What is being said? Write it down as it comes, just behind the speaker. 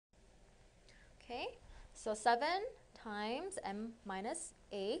Okay, so 7 times m minus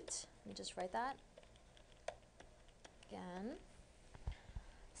 8. Let me just write that again.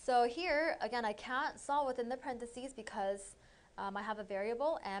 So here, again, I can't solve within the parentheses because I have a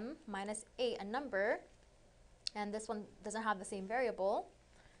variable m minus 8, a number, and this one doesn't have the same variable.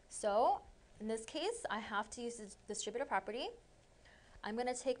 So in this case, I have to use the distributive property. I'm going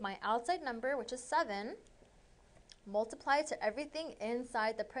to take my outside number, which is 7, multiply it to everything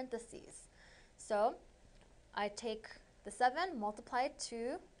inside the parentheses. So I take the 7, multiply it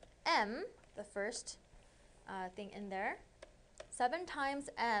to m, the first thing in there. 7 times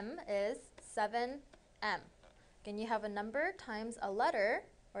m is 7m. Again, you have a number times a letter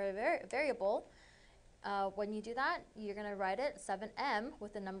or a variable. When you do that, you're going to write it 7m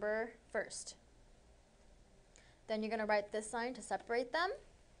with the number first. Then you're going to write this sign to separate them.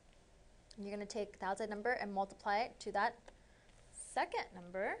 And you're going to take the outside number and multiply it to that second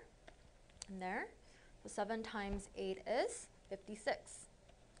number in there. So 7 times 8 is 56.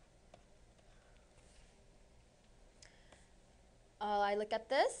 I look at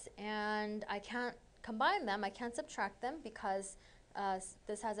this and I can't combine them, I can't subtract them because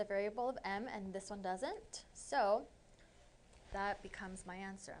this has a variable of m and this one doesn't. So that becomes my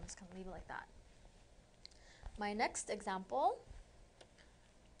answer. I'm just going to leave it like that. My next example,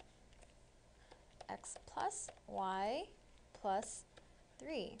 x plus y plus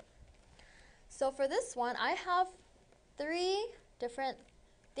 3. So for this one, I have 3 different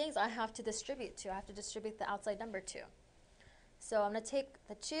things I have to distribute to. I have to distribute the outside number to. So I'm going to take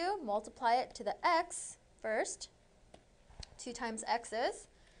the 2, multiply it to the x first. 2 times x is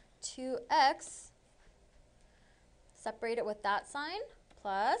 2x. Separate it with that sign,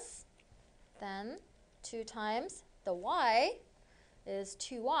 plus, then 2 times the y is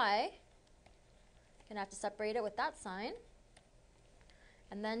 2y. Going to have to separate it with that sign.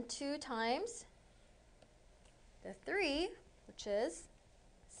 And then 2 times the 3, which is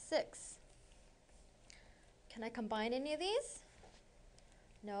 6. Can I combine any of these?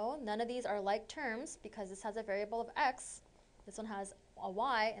 No, none of these are like terms because this has a variable of x, this one has a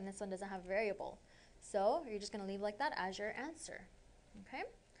y, and this one doesn't have a variable. So you're just going to leave like that as your answer. Okay?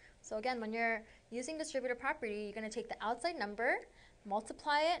 So again, when you're using distributive property, you're going to take the outside number,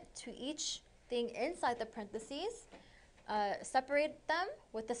 multiply it to each thing inside the parentheses, separate them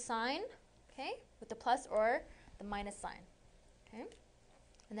with the sign, okay, with the plus or the minus sign. Okay?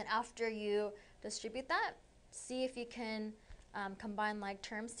 And then after you distribute that, see if you can combine like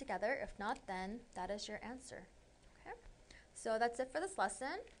terms together. If not, then that is your answer. Okay? So that's it for this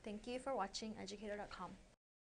lesson. Thank you for watching Educator.com.